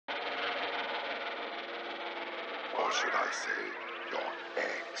Or should I say, your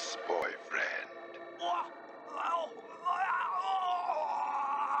ex-boyfriend?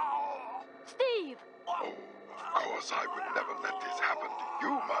 Steve! Oh, of course I would never let this happen to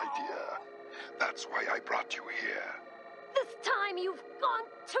you, my dear. That's why I brought you here. This time you've gone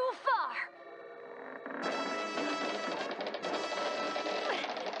too far!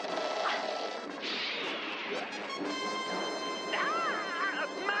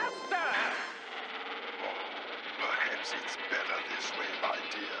 Master! Perhaps it's better this way, my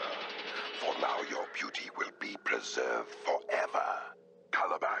dear. For now your beauty will be preserved forever.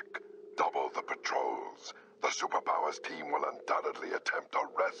 Calabac, double the patrols. The Superpowers team will undoubtedly attempt a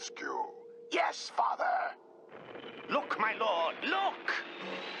rescue. Yes, Father. Look, my lord, look!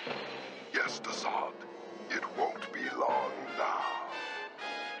 Yes, Darkseid. It won't be long now.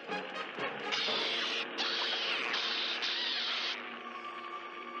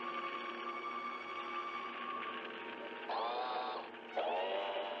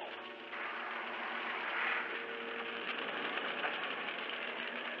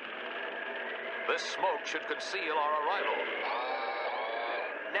 This smoke should conceal our arrival.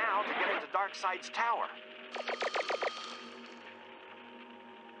 Now to get into Darkseid's tower.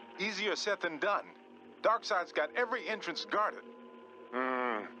 Easier said than done. Darkseid's got every entrance guarded.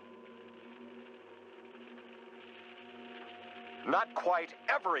 Not quite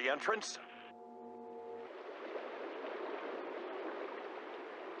every entrance.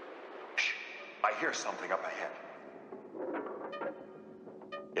 Shh. I hear something up ahead.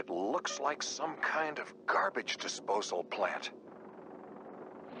 It looks like some kind of garbage disposal plant.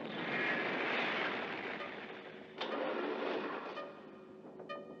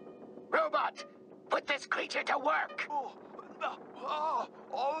 Robot, put this creature to work.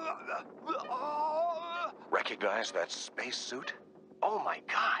 Recognize that spacesuit? Oh my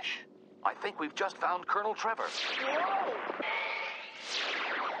gosh. I think we've just found Colonel Trevor. Whoa!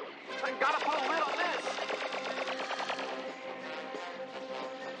 I gotta put a lid on this!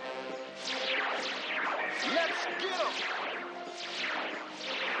 Let's get him!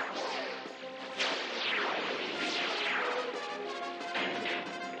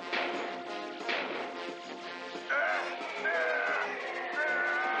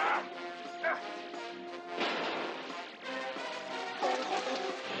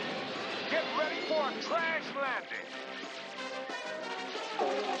 Get ready for a crash landing!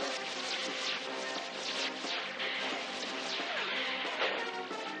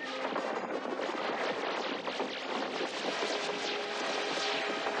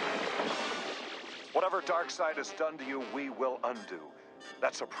 Whatever Darkseid has done to you, we will undo.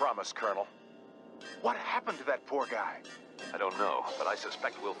 That's a promise, Colonel. What happened to that poor guy? I don't know, but I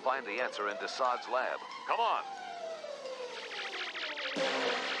suspect we'll find the answer in Darkseid's lab. Come on!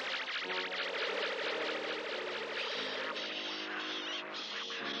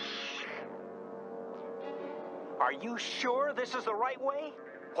 Are you sure this is the right way?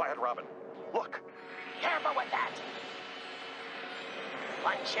 Quiet, Robin. Look! Careful with that.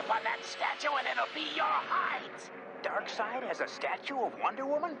 One chip on that statue and it'll be your hides. Darkseid has a statue of Wonder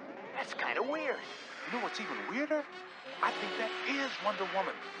Woman? That's kind of weird. You know what's even weirder? I think that is Wonder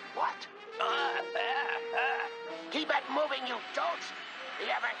Woman. What? Keep it moving, you dolts. We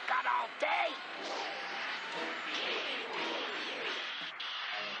haven't got all day.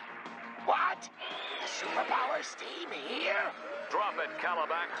 What? The Superpowers team here? Drop it,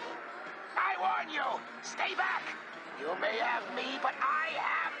 Calabac. I warn you, stay back. You may have me, but I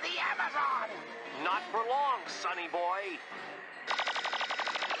have the Amazon. Not for long, sonny boy.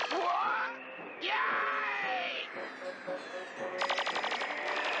 What? Yay!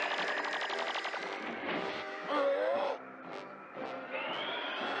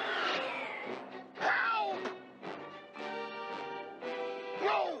 Help!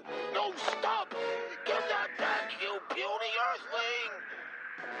 No! No, stop! Give that back, you puny earthling!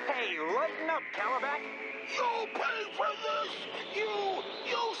 Hey, lighten up, Calabac. You'll pay for this! You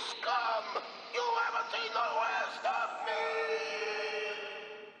scum! You haven't seen the last of me!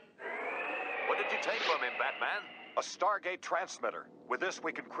 What did you take from him, Batman? A Stargate transmitter. With this,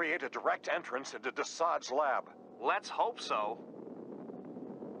 we can create a direct entrance into Darkseid's lab. Let's hope so.